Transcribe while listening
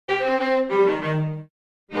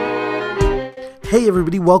Hey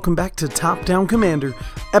everybody, welcome back to Top Down Commander,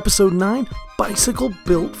 Episode 9, Bicycle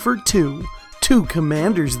Built for Two. Two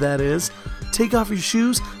commanders, that is. Take off your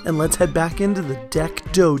shoes and let's head back into the deck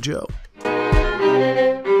dojo.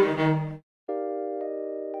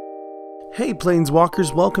 Hey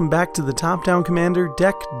Planeswalkers, welcome back to the Top Down Commander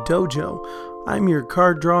Deck Dojo. I'm your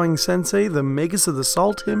card drawing sensei, the Magus of the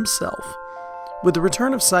Salt himself. With the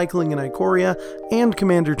return of cycling in Ikoria and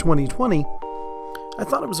Commander 2020, I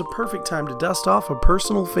thought it was a perfect time to dust off a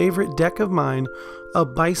personal favorite deck of mine, a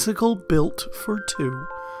bicycle built for two.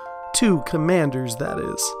 Two commanders, that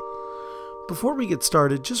is. Before we get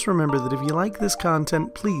started, just remember that if you like this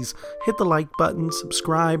content, please hit the like button,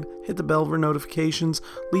 subscribe, hit the bell for notifications,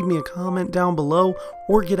 leave me a comment down below,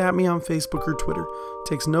 or get at me on Facebook or Twitter. It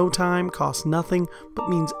takes no time, costs nothing, but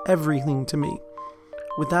means everything to me.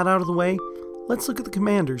 With that out of the way, let's look at the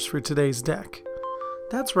commanders for today's deck.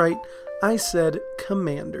 That's right, I said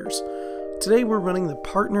commanders. Today we're running the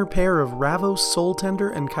partner pair of Ravos Soul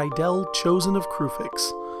Tender and Kydel Chosen of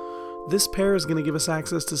Kruphix. This pair is going to give us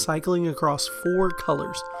access to cycling across 4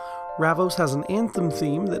 colors. Ravos has an Anthem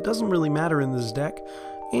theme that doesn't really matter in this deck,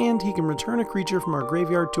 and he can return a creature from our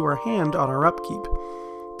graveyard to our hand on our upkeep.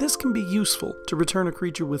 This can be useful to return a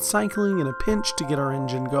creature with cycling in a pinch to get our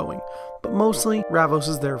engine going, but mostly Ravos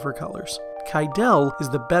is there for colors. Kydel is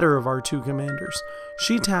the better of our two commanders.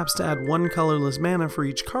 She taps to add 1 colorless mana for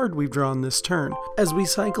each card we've drawn this turn. As we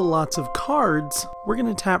cycle lots of cards, we're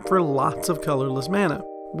going to tap for lots of colorless mana,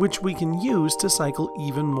 which we can use to cycle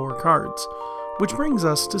even more cards. Which brings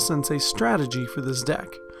us to Sensei's strategy for this deck.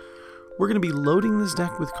 We're going to be loading this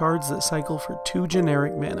deck with cards that cycle for 2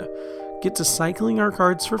 generic mana, get to cycling our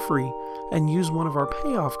cards for free, and use one of our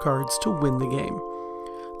payoff cards to win the game.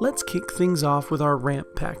 Let's kick things off with our ramp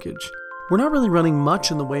package. We're not really running much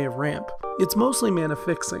in the way of ramp. It's mostly mana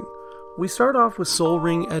fixing. We start off with Soul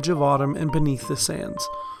Ring, Edge of Autumn, and Beneath the Sands.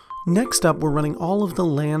 Next up, we're running all of the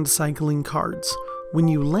land cycling cards. When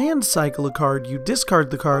you land cycle a card, you discard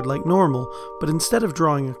the card like normal, but instead of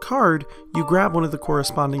drawing a card, you grab one of the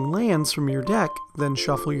corresponding lands from your deck, then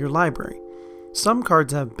shuffle your library. Some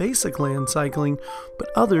cards have basic land cycling, but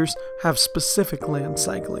others have specific land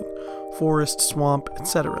cycling. Forest, swamp,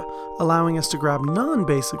 etc., allowing us to grab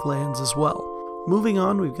non-basic lands as well. Moving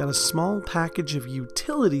on, we've got a small package of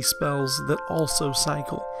utility spells that also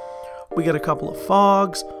cycle. We got a couple of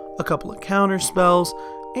fogs, a couple of counter spells,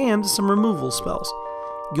 and some removal spells.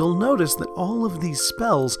 You'll notice that all of these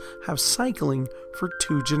spells have cycling for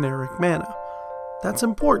 2 generic mana. That's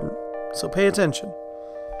important, so pay attention.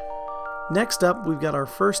 Next up, we've got our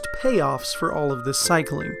first payoffs for all of this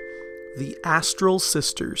cycling. The Astral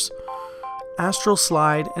Sisters. Astral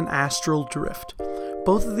Slide and Astral Drift.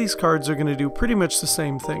 Both of these cards are going to do pretty much the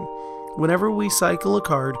same thing. Whenever we cycle a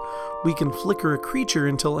card, we can flicker a creature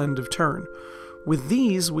until end of turn. With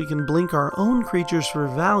these, we can blink our own creatures for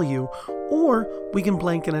value, or we can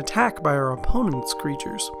blank an attack by our opponent's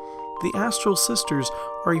creatures. The Astral Sisters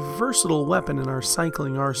are a versatile weapon in our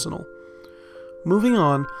cycling arsenal. Moving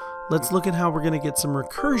on, let's look at how we're going to get some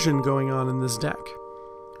recursion going on in this deck.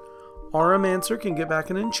 Auramancer can get back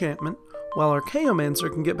an enchantment, while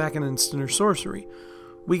Archaeomancer can get back an instant or sorcery.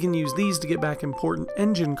 We can use these to get back important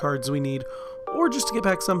engine cards we need, or just to get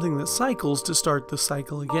back something that cycles to start the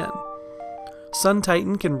cycle again. Sun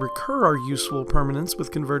Titan can recur our useful permanents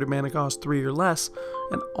with converted mana cost 3 or less,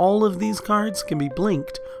 and all of these cards can be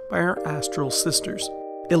blinked by our Astral Sisters.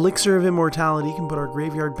 Elixir of Immortality can put our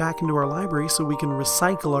graveyard back into our library so we can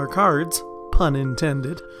recycle our cards, pun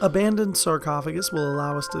intended. Abandoned Sarcophagus will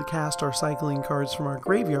allow us to cast our cycling cards from our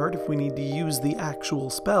graveyard if we need to use the actual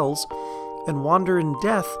spells, and Wander in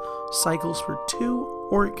Death cycles for 2,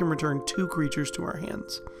 or it can return 2 creatures to our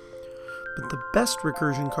hands. But the best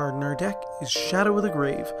recursion card in our deck is Shadow of the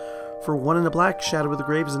Grave. For 1 and a black, Shadow of the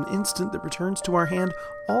Grave is an instant that returns to our hand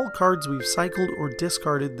all cards we've cycled or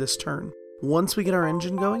discarded this turn. Once we get our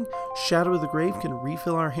engine going, Shadow of the Grave can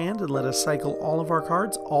refill our hand and let us cycle all of our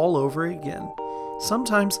cards all over again.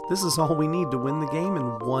 Sometimes this is all we need to win the game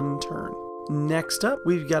in 1 turn. Next up,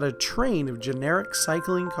 we've got a train of generic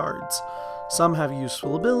cycling cards. Some have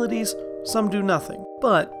useful abilities, some do nothing,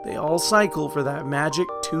 but they all cycle for that magic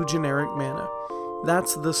 2 generic mana.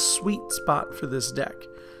 That's the sweet spot for this deck.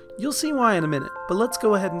 You'll see why in a minute, but let's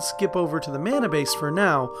go ahead and skip over to the mana base for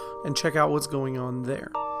now and check out what's going on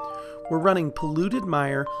there. We're running Polluted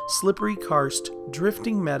Mire, Slippery Karst,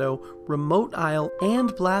 Drifting Meadow, Remote Isle,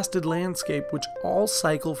 and Blasted Landscape, which all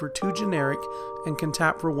cycle for 2 generic and can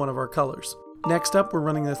tap for 1 of our colors. Next up, we're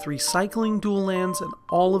running the 3 cycling dual lands and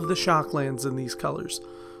all of the shock lands in these colors.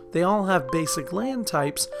 They all have basic land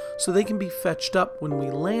types, so they can be fetched up when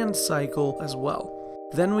we land cycle as well.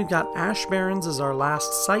 Then we've got Ash Barrens as our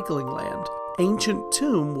last cycling land, Ancient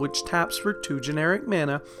Tomb, which taps for 2 generic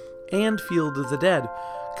mana, and Field of the Dead.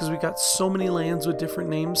 Because we've got so many lands with different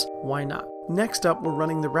names, why not? Next up, we're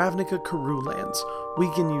running the Ravnica Karoo lands. We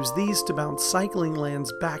can use these to bounce cycling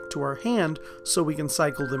lands back to our hand so we can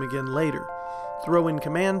cycle them again later. Throw in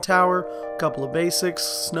Command Tower, a couple of basics,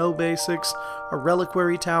 Snow basics, a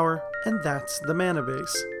Reliquary Tower, and that's the mana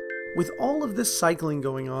base. With all of this cycling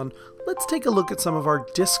going on, let's take a look at some of our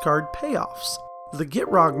discard payoffs. The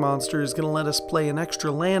Gitrog monster is going to let us play an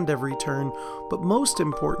extra land every turn, but most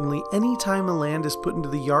importantly, anytime a land is put into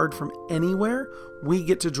the yard from anywhere, we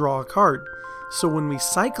get to draw a card. So when we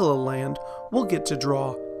cycle a land, we'll get to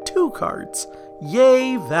draw 2 cards.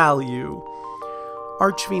 Yay, value!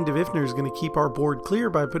 Archfiend of Ifnir is going to keep our board clear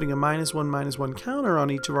by putting a -1/-1 counter on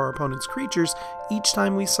each of our opponent's creatures each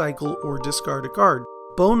time we cycle or discard a card.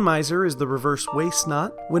 Bone Miser is the reverse Waste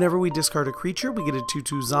Knot. Whenever we discard a creature, we get a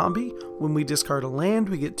 2/2 zombie. When we discard a land,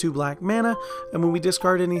 we get 2 black mana. And when we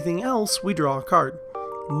discard anything else, we draw a card.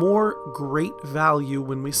 More great value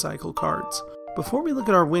when we cycle cards. Before we look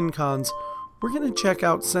at our win cons, we're going to check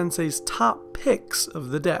out Sensei's top picks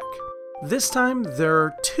of the deck. This time, there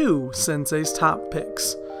are 2 Sensei's top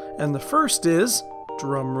picks. And the first is,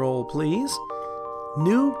 drumroll please,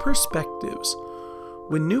 New Perspectives.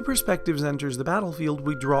 When New Perspectives enters the battlefield,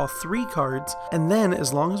 we draw 3 cards, and then,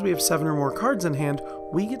 as long as we have 7 or more cards in hand,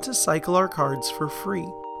 we get to cycle our cards for free.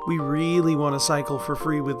 We really want to cycle for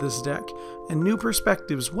free with this deck, and New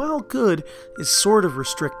Perspectives, while good, is sort of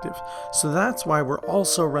restrictive, so that's why we're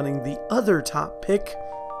also running the other top pick,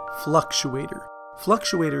 Fluctuator.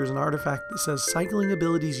 Fluctuator is an artifact that says cycling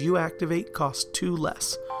abilities you activate cost 2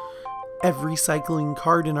 less. Every cycling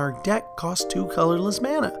card in our deck costs 2 colorless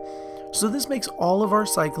mana. So this makes all of our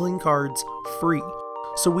cycling cards free.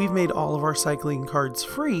 So we've made all of our cycling cards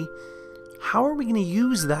free. How are we going to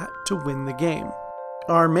use that to win the game?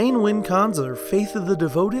 Our main win cons are Faith of the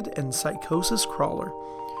Devoted and Psychosis Crawler.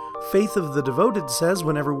 Faith of the Devoted says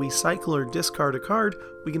whenever we cycle or discard a card,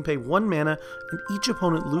 we can pay 1 mana and each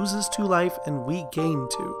opponent loses 2 life and we gain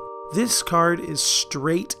 2. This card is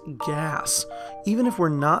straight gas. Even if we're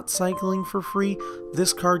not cycling for free,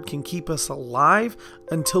 this card can keep us alive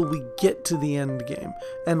until we get to the end game.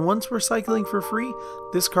 And once we're cycling for free,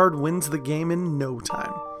 this card wins the game in no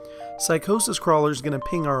time. Psychosis Crawler is going to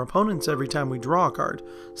ping our opponents every time we draw a card.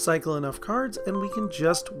 Cycle enough cards and we can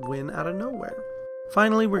just win out of nowhere.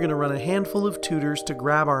 Finally, we're going to run a handful of tutors to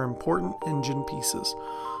grab our important engine pieces.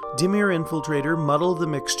 Dimir Infiltrator, Muddle the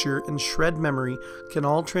Mixture, and Shred Memory can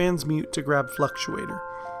all transmute to grab Fluctuator.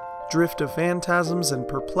 Drift of Phantasms and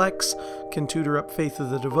Perplex can tutor up Faith of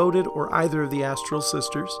the Devoted or either of the Astral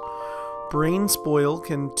Sisters. Brain Spoil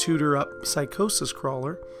can tutor up Psychosis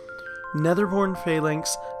Crawler. Netherborn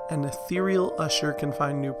Phalanx and Ethereal Usher can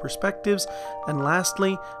find New Perspectives. And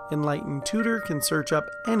lastly, Enlightened Tutor can search up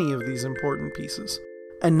any of these important pieces.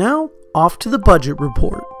 And now, off to the budget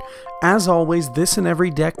report. As always, this and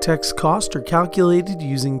every deck tech's cost are calculated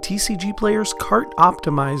using TCG Player's Cart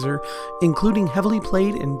Optimizer, including heavily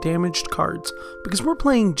played and damaged cards, because we're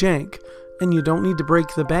playing jank, and you don't need to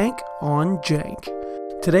break the bank on jank.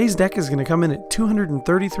 Today's deck is going to come in at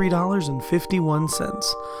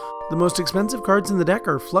 $233.51. The most expensive cards in the deck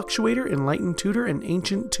are Fluctuator, Enlightened Tutor, and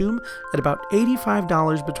Ancient Tomb at about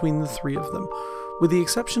 $85 between the 3 of them. With the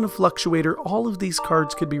exception of Fluctuator, all of these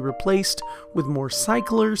cards could be replaced with more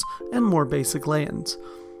cyclers and more basic lands.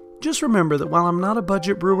 Just remember that while I'm not a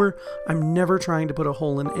budget brewer, I'm never trying to put a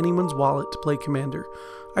hole in anyone's wallet to play Commander.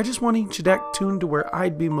 I just want each deck tuned to where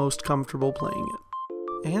I'd be most comfortable playing it.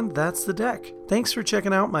 And that's the deck. Thanks for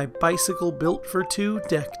checking out my Bicycle Built for 2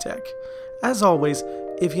 deck tech. As always,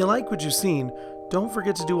 if you like what you've seen, don't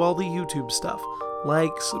forget to do all the YouTube stuff.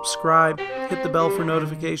 Like, subscribe, hit the bell for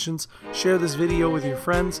notifications, share this video with your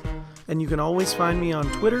friends, and you can always find me on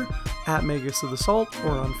Twitter at Magus of the Salt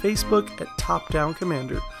or on Facebook at Top Down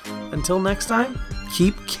Commander. Until next time,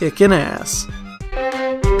 keep kicking ass.